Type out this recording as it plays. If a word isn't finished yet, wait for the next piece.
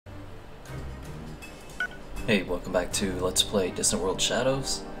Hey, welcome back to Let's Play Distant World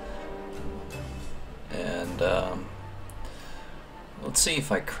Shadows. And, let's see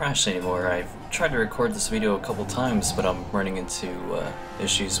if I crash anymore. I've tried to record this video a couple times, but I'm running into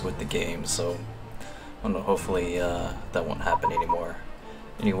issues with the game, so I don't know, hopefully that won't happen anymore.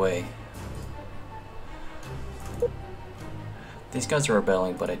 Anyway, these guys are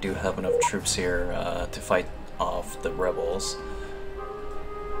rebelling, but I do have enough troops here to fight off the rebels.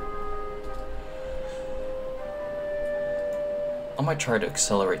 I might try to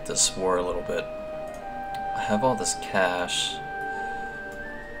accelerate this war a little bit. I have all this cash.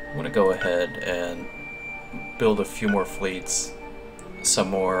 I'm gonna go ahead and build a few more fleets.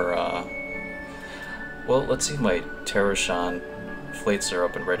 Some more, well, let's see if my Terrashan fleets are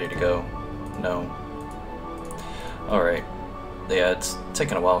up and ready to go. No. Alright. Yeah, it's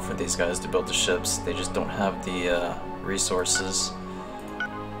taken a while for these guys to build the ships. They just don't have the resources. I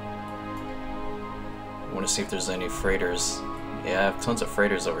want to see if there's any freighters. Yeah, I have tons of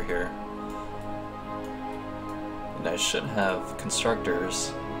freighters over here. And I should have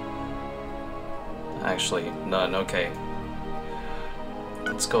constructors. Actually, none. Okay.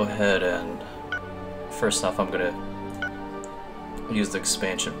 Let's go ahead and... First off, I'm gonna use the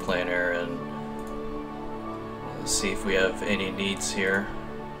expansion planner and see if we have any needs here.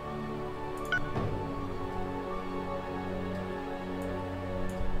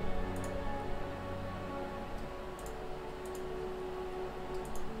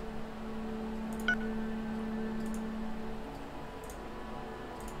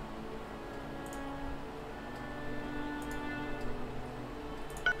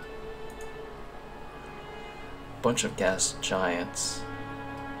 Bunch of gas giants.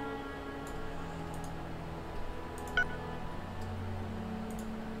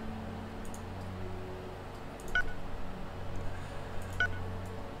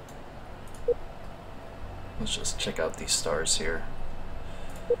 Let's just check out these stars here.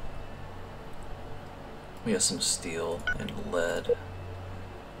 We have some steel and lead.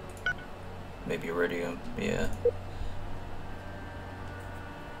 Maybe iridium, yeah.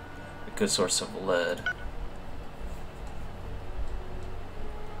 A good source of lead.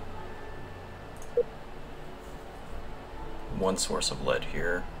 One source of lead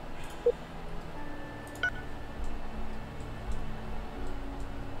here.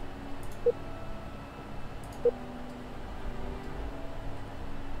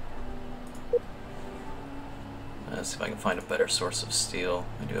 Let's see if I can find a better source of steel.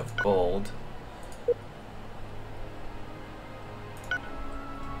 I do have gold.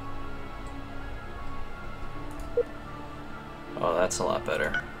 Oh, that's a lot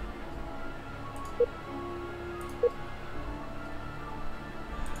better.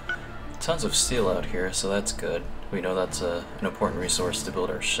 Tons of steel out here, so that's good. We know that's an important resource to build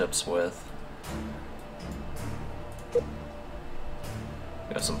our ships with. We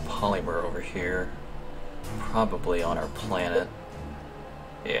have some polymer over here. Probably on our planet.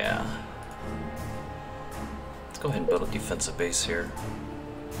 Yeah. Let's go ahead and build a defensive base here.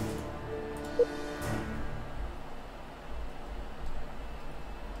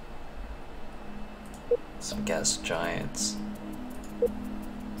 Some gas giants.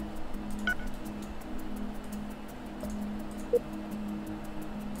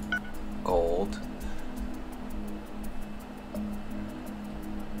 Gold.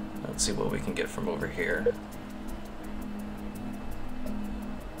 Let's see what we can get from over here.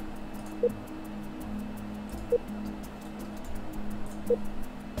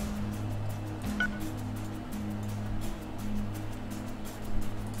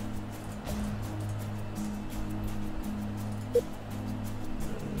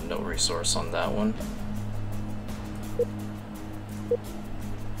 No resource on that one.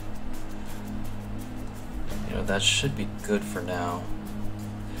 You know, that should be good for now.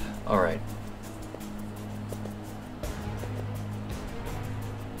 Alright.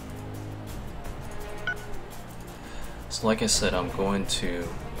 So like I said, I'm going to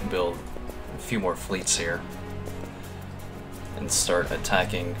build a few more fleets here and start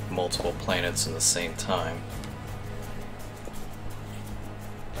attacking multiple planets in the same time.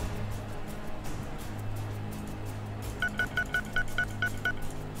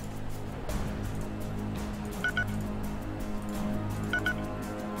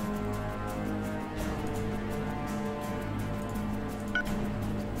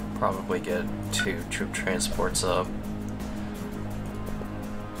 Probably get 2 troop transports up.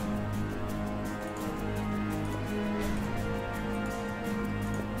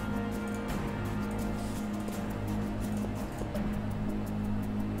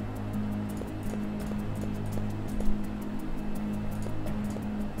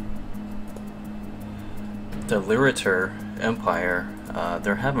 the Lyrater Empire,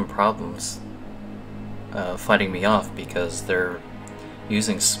 they're having problems fighting me off because they're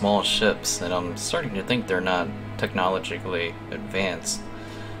using small ships, and I'm starting to think they're not technologically advanced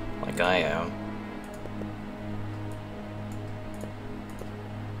like I am.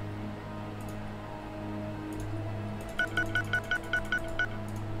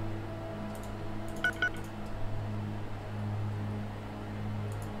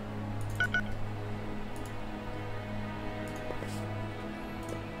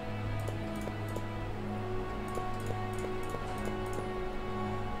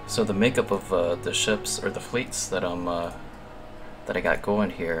 So the makeup of the ships or the fleets that that I got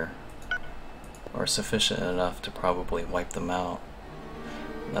going here are sufficient enough to probably wipe them out.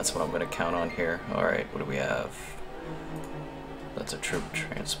 And that's what I'm going to count on here. All right, what do we have? That's a troop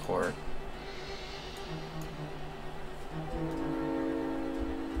transport.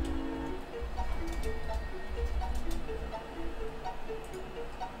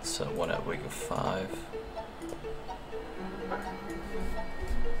 So one at Wing of 5.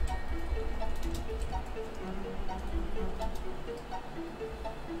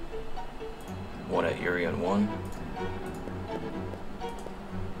 One at Urian 1.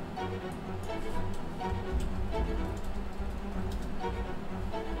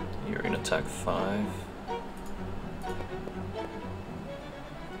 Urian attack 5.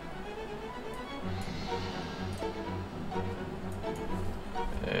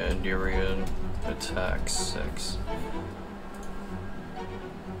 And Urian attack 6.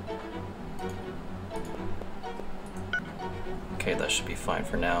 Okay, that should be fine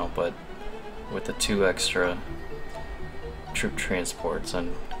for now, but with the 2 extra troop transports,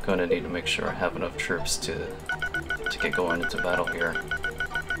 I'm gonna need to make sure I have enough troops to get going into battle here.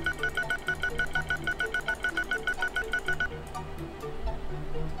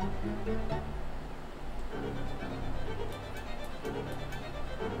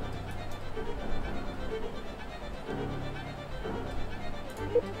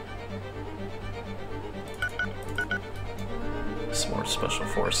 Some more special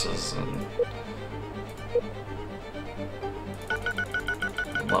forces and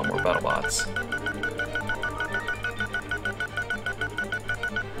a lot more battle bots.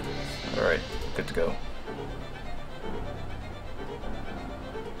 Alright, good to go.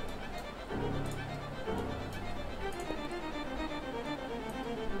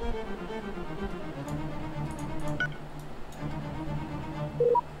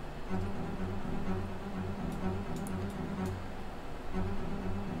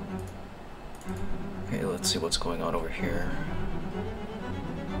 Okay, let's see what's going on over here.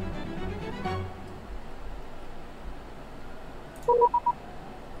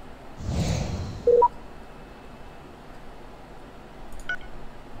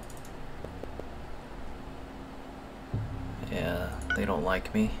 Yeah, they don't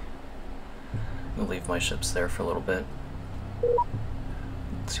like me. I'll leave my ships there for a little bit.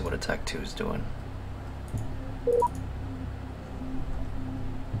 Let's see what Attack 2 is doing.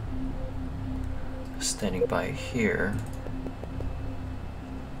 Standing by here.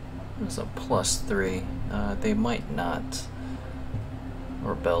 There's a +3. They might not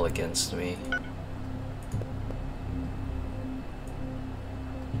rebel against me.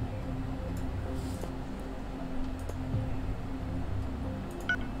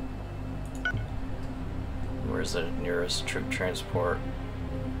 Where's the nearest troop transport?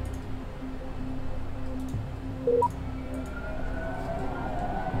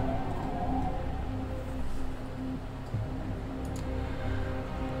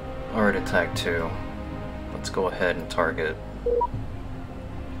 Alright, Attack 2. Let's go ahead and target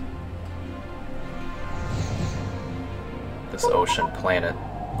this ocean planet.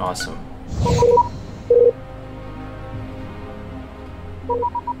 Awesome.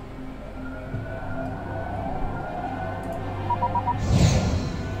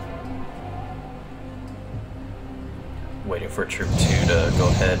 Waiting for Troop 2 to go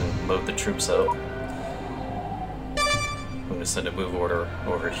ahead and load the troops up. I'm going to send a move order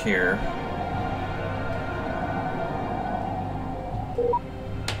over here.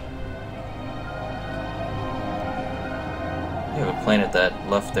 We have a planet that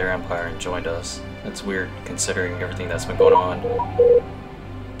left their empire and joined us. That's weird considering everything that's been going on.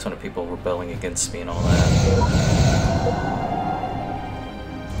 A ton of people rebelling against me and all that.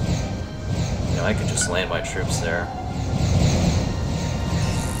 You know, I could just land my troops there.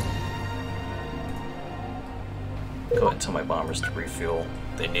 Go ahead and tell my bombers to refuel.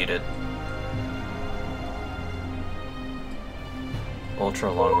 They need it.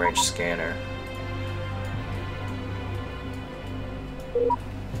 Ultra long range scanner.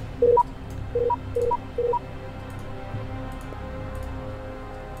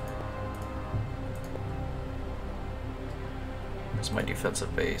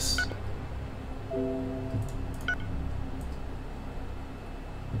 defensive base. I'm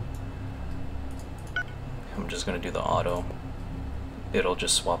just gonna do the auto. It'll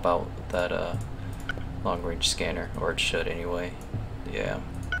just swap out that long range scanner, or it should anyway. Yeah.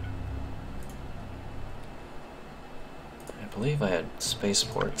 I believe I had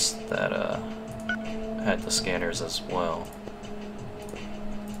spaceports that had the scanners as well.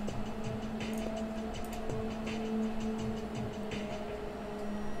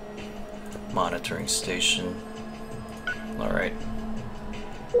 Monitoring station. Alright.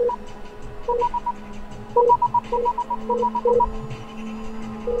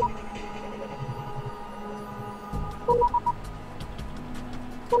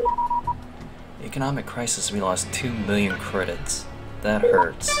 Economic crisis, we lost 2 million credits. That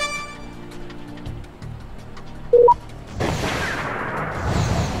hurts.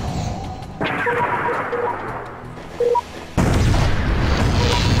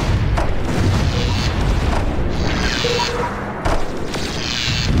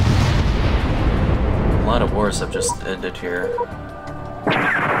 A lot of wars have just ended here.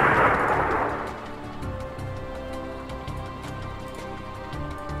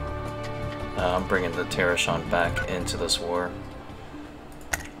 I'm bringing the Terrashan back into this war.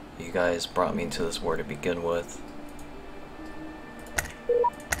 You guys brought me into this war to begin with.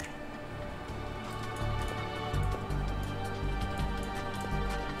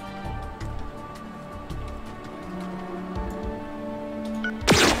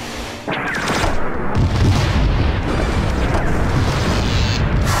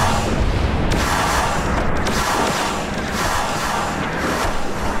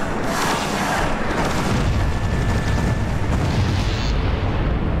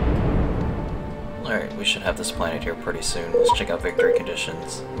 We should have this planet here pretty soon. Let's check out victory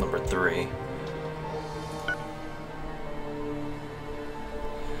conditions. Number 3.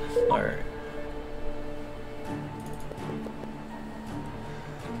 Alright.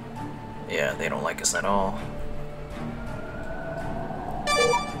 Yeah, they don't like us at all.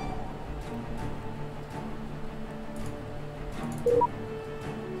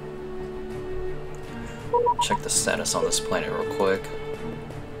 Check the status on this planet real quick.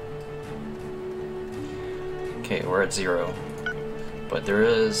 Okay, we're at 0, but there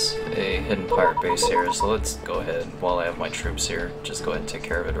is a hidden pirate base here, so let's go ahead, while I have my troops here, just go ahead and take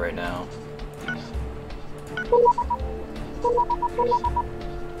care of it right now.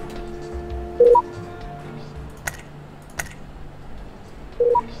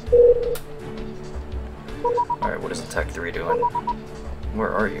 Alright, what is Attack 3 doing?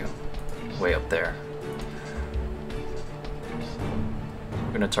 Where are you? Way up there.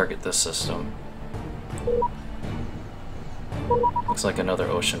 We're gonna target this system. Looks like another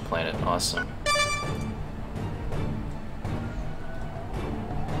ocean planet. Awesome.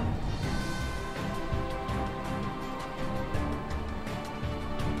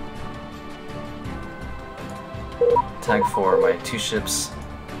 Tag 4, my 2 ships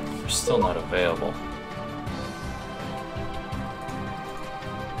are still not available.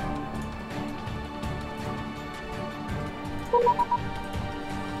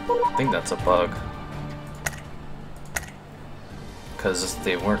 I think that's a bug. Because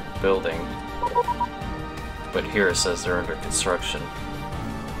they weren't building, but here it says they're under construction.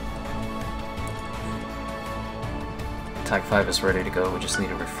 Attack 5 is ready to go, we just need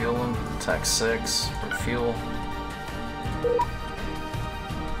to refuel them. Attack 6, refuel.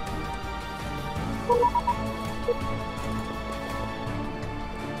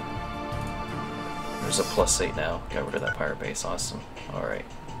 There's a +8 now, got rid of that pirate base, awesome. Alright.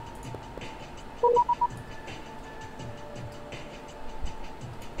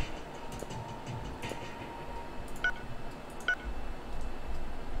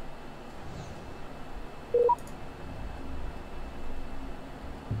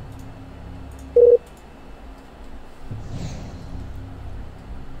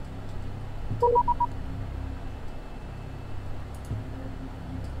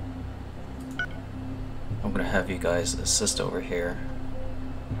 I'm gonna have you guys assist over here,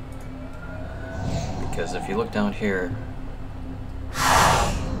 because if you look down here,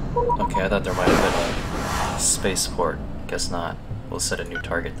 okay, I thought there might have been a spaceport, guess not. We'll set a new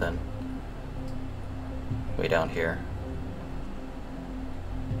target then, way down here.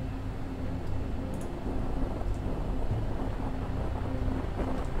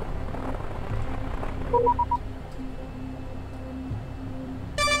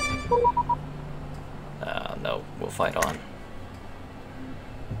 No, we'll fight on.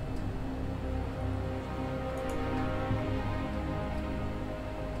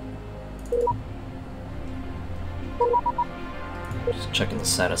 Just checking the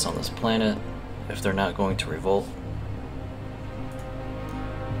status on this planet. If they're not going to revolt,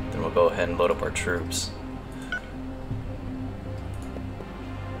 then we'll go ahead and load up our troops.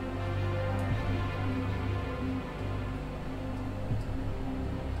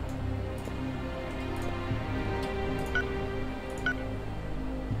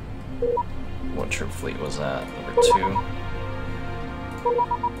 What troop fleet was that? Number 2.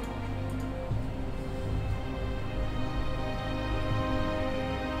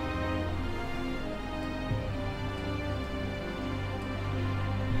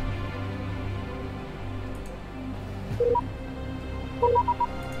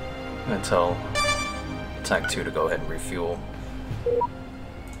 I'm gonna tell Attack 2 to go ahead and refuel.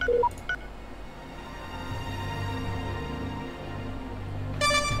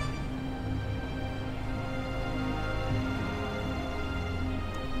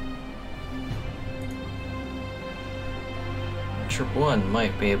 Troop 1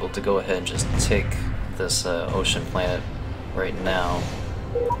 might be able to go ahead and just take this ocean planet right now.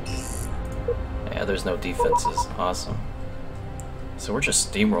 Yeah, there's no defenses. Awesome. So we're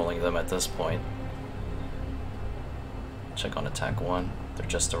just steamrolling them at this point. Check on Attack 1. They're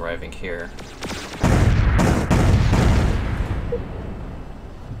just arriving here.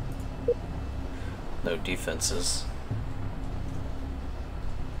 No defenses.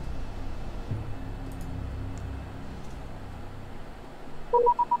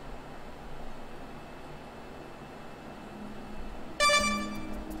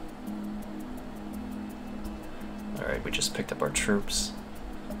 Alright, we just picked up our troops.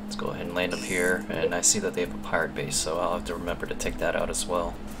 Let's go ahead and land them here, and I see that they have a pirate base, so I'll have to remember to take that out as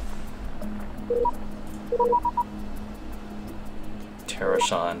well.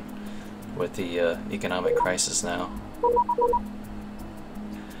 Terrashan with the economic crisis now.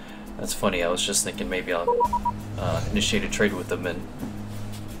 That's funny, I was just thinking maybe I'll initiate a trade with them and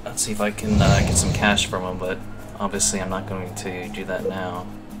let's see if I can get some cash from them, but obviously I'm not going to do that now.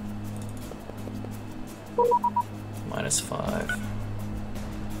 -5.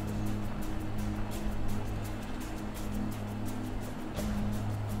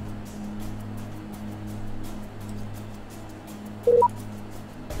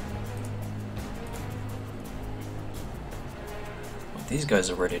 These guys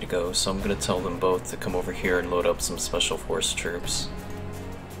are ready to go, so I'm going to tell them both to come over here and load up some Special Force troops.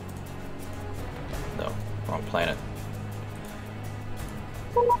 No, wrong planet.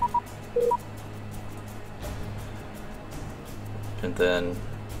 And then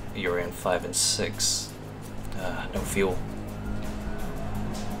Urian 5 and 6. No fuel.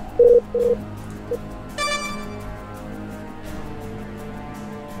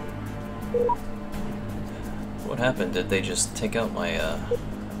 What happened? Did they just take out my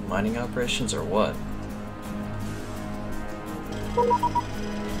mining operations or what?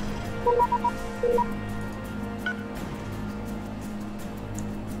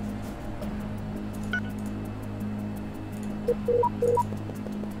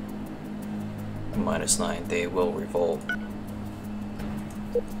 -9, they will revolt.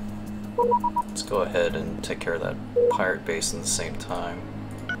 Let's go ahead and take care of that pirate base in the same time.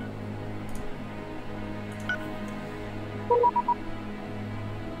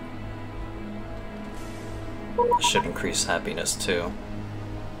 Should increase happiness too.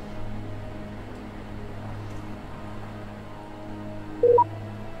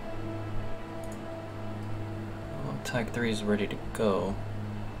 Well, Attack 3 is ready to go.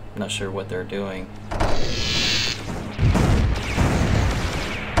 I'm not sure what they're doing.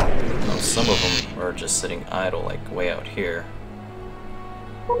 No, some of them are just sitting idle, like way out here.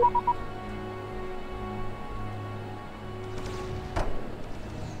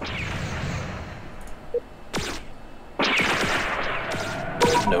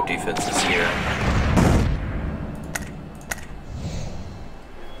 No defenses here.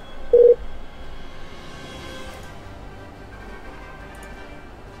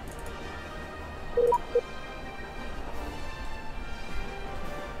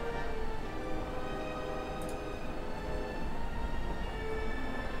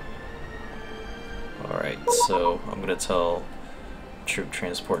 Alright, so I'm going to tell Troop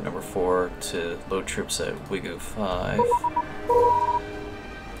Transport number 4 to load troops at Wigu 5.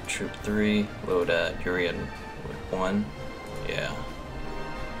 Troop 3, load at Urian 1. Yeah.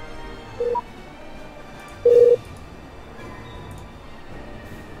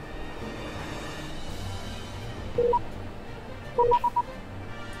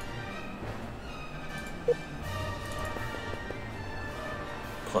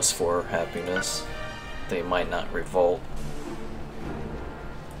 +4 happiness. They might not revolt.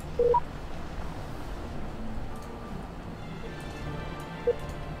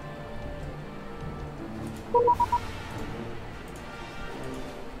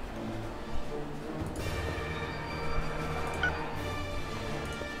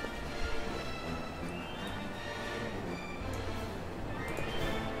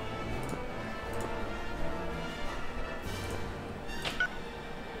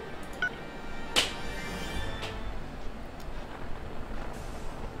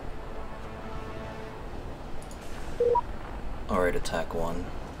 Alright, attack 1.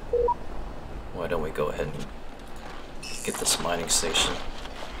 Why don't we go ahead and get this mining station?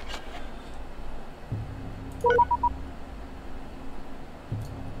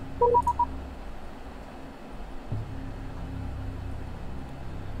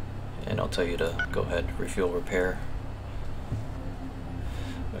 And I'll tell you to go ahead, refuel, repair.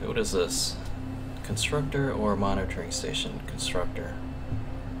 Wait, what is this? Constructor or monitoring station? Constructor.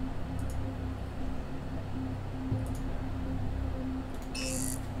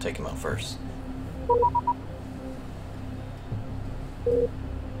 Take him out first.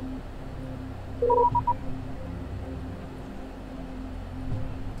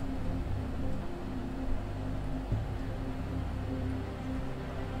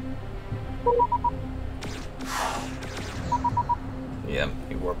 Yeah,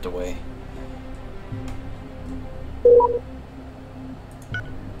 he warped away.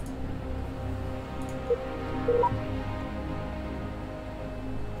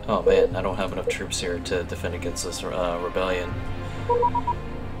 Oh man, I don't have enough troops here to defend against this rebellion.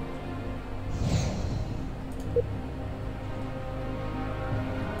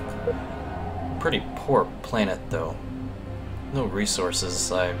 Pretty poor planet though. No resources.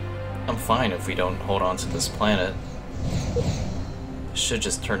 I'm fine if we don't hold on to this planet. It should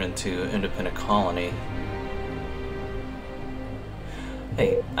just turn into an independent colony.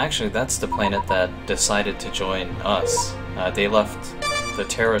 Hey, actually that's the planet that decided to join us. They left the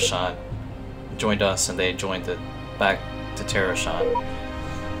Terrashan, joined us, and they joined it back to Terrashan.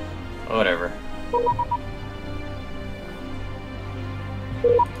 Whatever.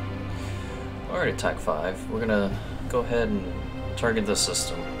 Alright, attack 5. We're gonna go ahead and target the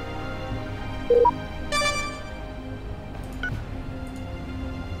system.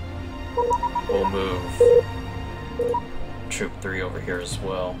 We'll move Troop 3 over here as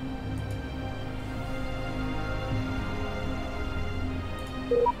well.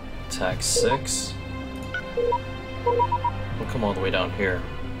 Attack 6. We'll come all the way down here.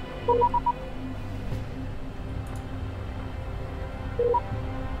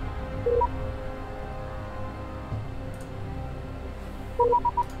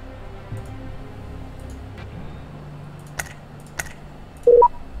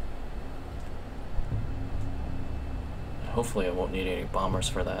 Hopefully I won't need any bombers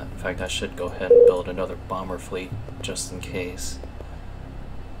for that. In fact, I should go ahead and build another bomber fleet just in case.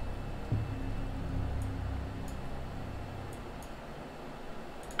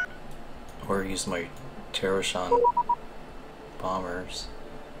 Or use my Terrashan bombers.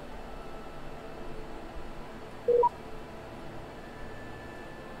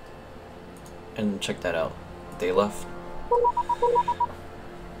 And check that out. They left.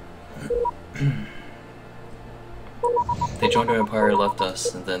 They joined our empire, left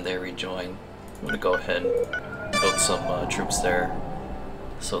us, and then they rejoined. I'm gonna go ahead and build some troops there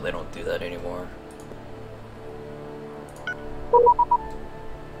so they don't do that anymore.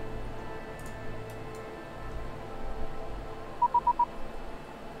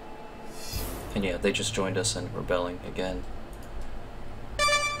 And yeah, they just joined us and rebelling again.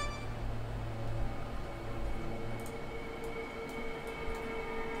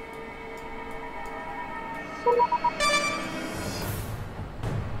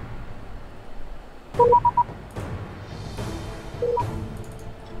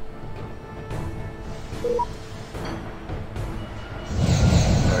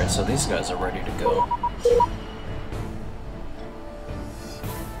 Alright, so these guys are ready to go.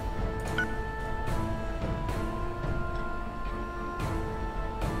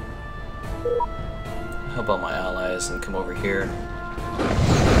 How about my allies and come over here?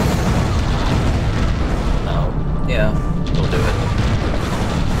 No. Yeah, we'll do it.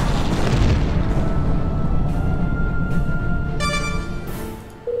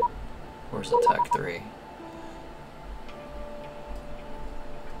 Where's attack 3?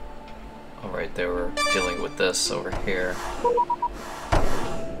 Alright, they were dealing with this over here.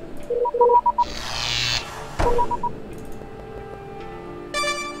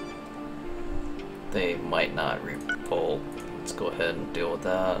 They might not revolt. Let's go ahead and deal with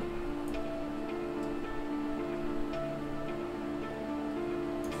that.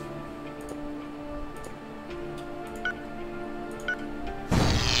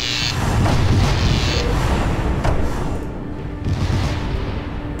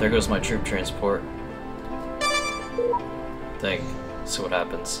 there goes my troop transport. Dang, see what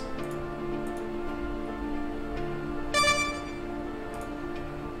happens.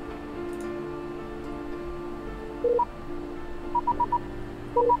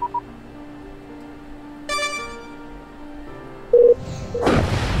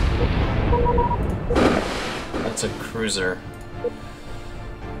 That's a cruiser.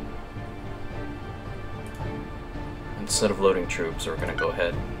 Instead of loading troops, we're gonna go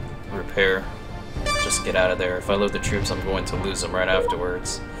ahead, repair, just get out of there. If I load the troops, I'm going to lose them right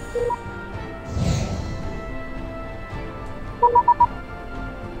afterwards.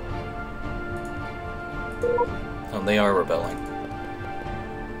 Oh, they are rebelling.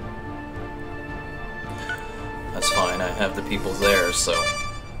 That's fine, I have the people there, so...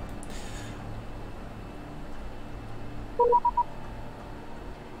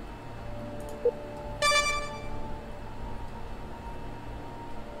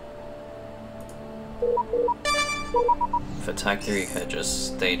 If Attack 3 had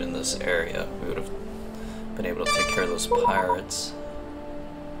just stayed in this area, we would have been able to take care of those pirates.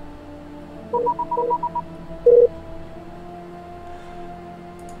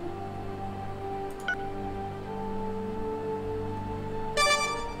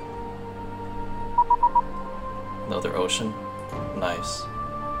 Another ocean. Nice.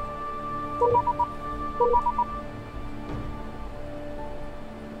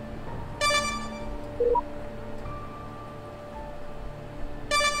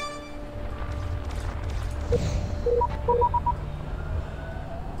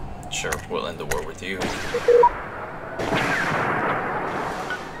 Sure, we'll end the war with you.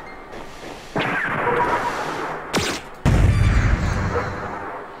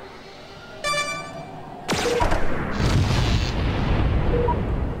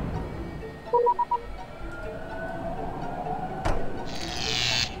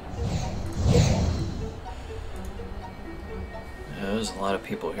 Yeah, there's a lot of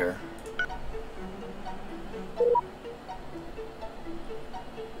people here.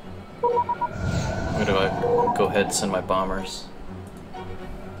 Where do I go ahead and send my bombers?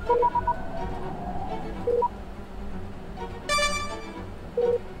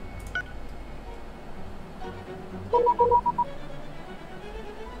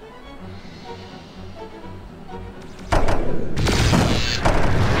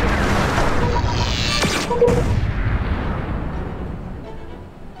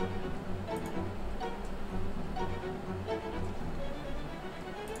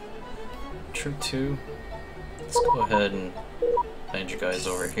 Troop 2, let's go ahead and send you guys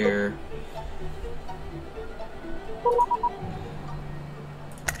over here.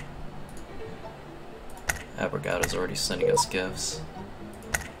 Abrogato's already sending us gifts.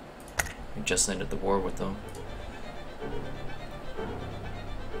 We just ended the war with them.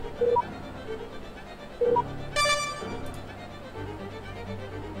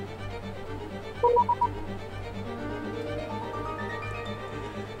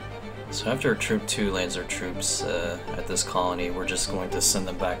 So after Troop 2 lands their troops at this colony, we're just going to send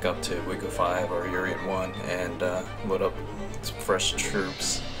them back up to Wigo 5 or Urian 1 and load up some fresh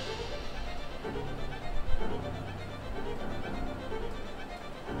troops.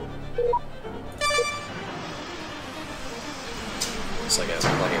 Looks like I have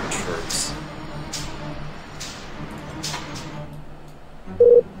plenty of troops.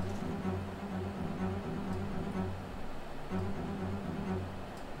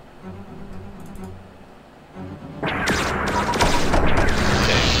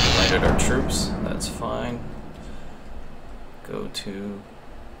 Our troops, that's fine. Go to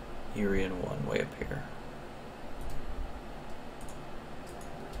Urian 1 way up here.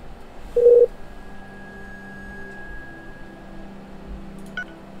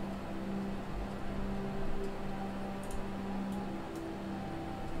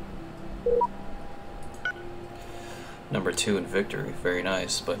 Number 2 in victory, very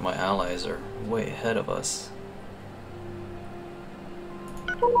nice, but my allies are way ahead of us.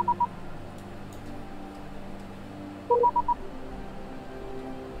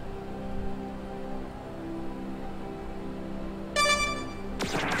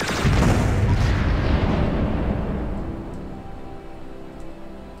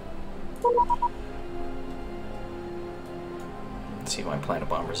 Let's see, my planet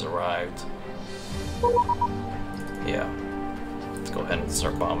bombers arrived. Yeah. Let's go ahead and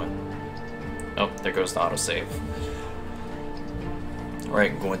start bombing. Oh, there goes the autosave.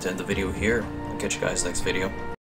 Alright, I'm going to end the video here. I'll catch you guys next video.